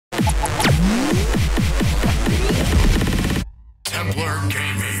Templar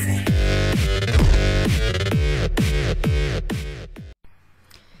Gaming.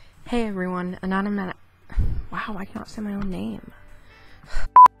 Hey everyone, Wow, I cannot say my own name.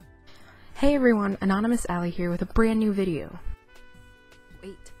 Hey everyone, AnonymousAllyy here with a brand new video.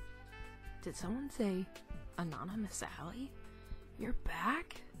 Wait, did someone say AnonymousAllyy? You're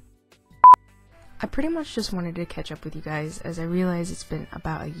back? I pretty much just wanted to catch up with you guys as I realize it's been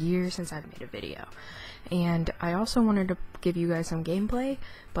about a year since I've made a video. And I also wanted to give you guys some gameplay,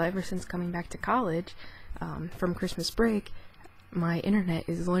 but ever since coming back to college from Christmas break, my internet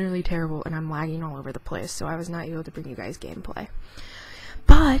is literally terrible and I'm lagging all over the place, so I was not able to bring you guys gameplay.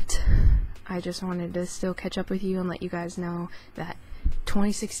 But I just wanted to still catch up with you and let you guys know that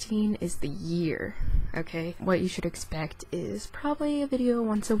 2016 is the year, okay? What you should expect is probably a video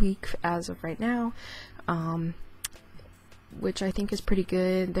once a week as of right now, which I think is pretty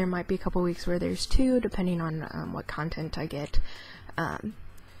good. There might be a couple weeks where there's two, depending on what content I get.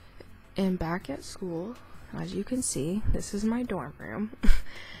 And back at school, as you can see, this is my dorm room.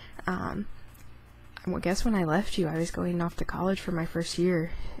 Well, guess when I left you, I was going off to college for my first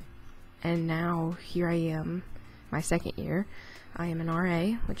year, and now here I am, my second year. I am an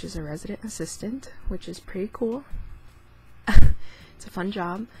RA, which is a resident assistant, which is pretty cool. It's a fun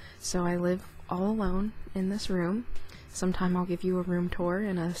job. So I live all alone in this room. Sometime I'll give you a room tour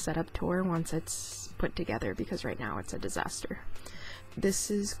and a setup tour once it's put together, because right now it's a disaster. This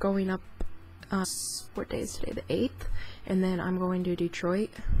is going up, what day is today? The 8th, and then I'm going to Detroit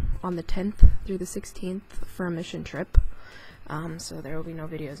on the 10th through the 16th for a mission trip. So there will be no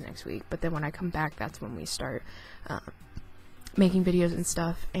videos next week, but then when I come back, that's when we start making videos and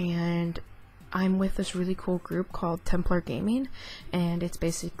stuff. And I'm with this really cool group called Templar Gaming, and it's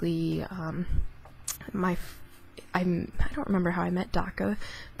basically I don't remember how I met Daka,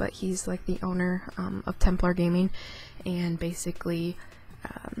 but he's like the owner of Templar Gaming, and basically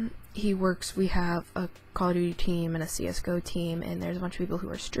we have a Call of Duty team and a CSGO team, and there's a bunch of people who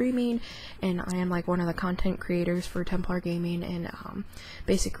are streaming, and I am like one of the content creators for Templar Gaming, and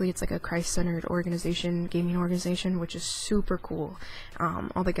basically it's like a Christ-centered organization, gaming organization, which is super cool.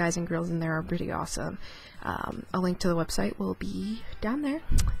 All the guys and girls in there are pretty awesome. A link to the website will be down there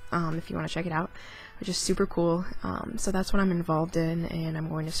if you want to check it out, which is super cool. So that's what I'm involved in, and I'm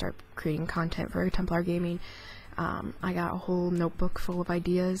going to start creating content for Templar Gaming. I got a whole notebook full of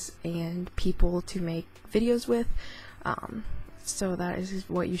ideas and people to make videos with, so that is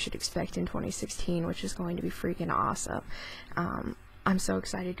what you should expect in 2016, which is going to be freaking awesome. I'm so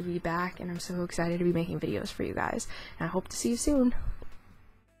excited to be back, and I'm so excited to be making videos for you guys, and I hope to see you soon.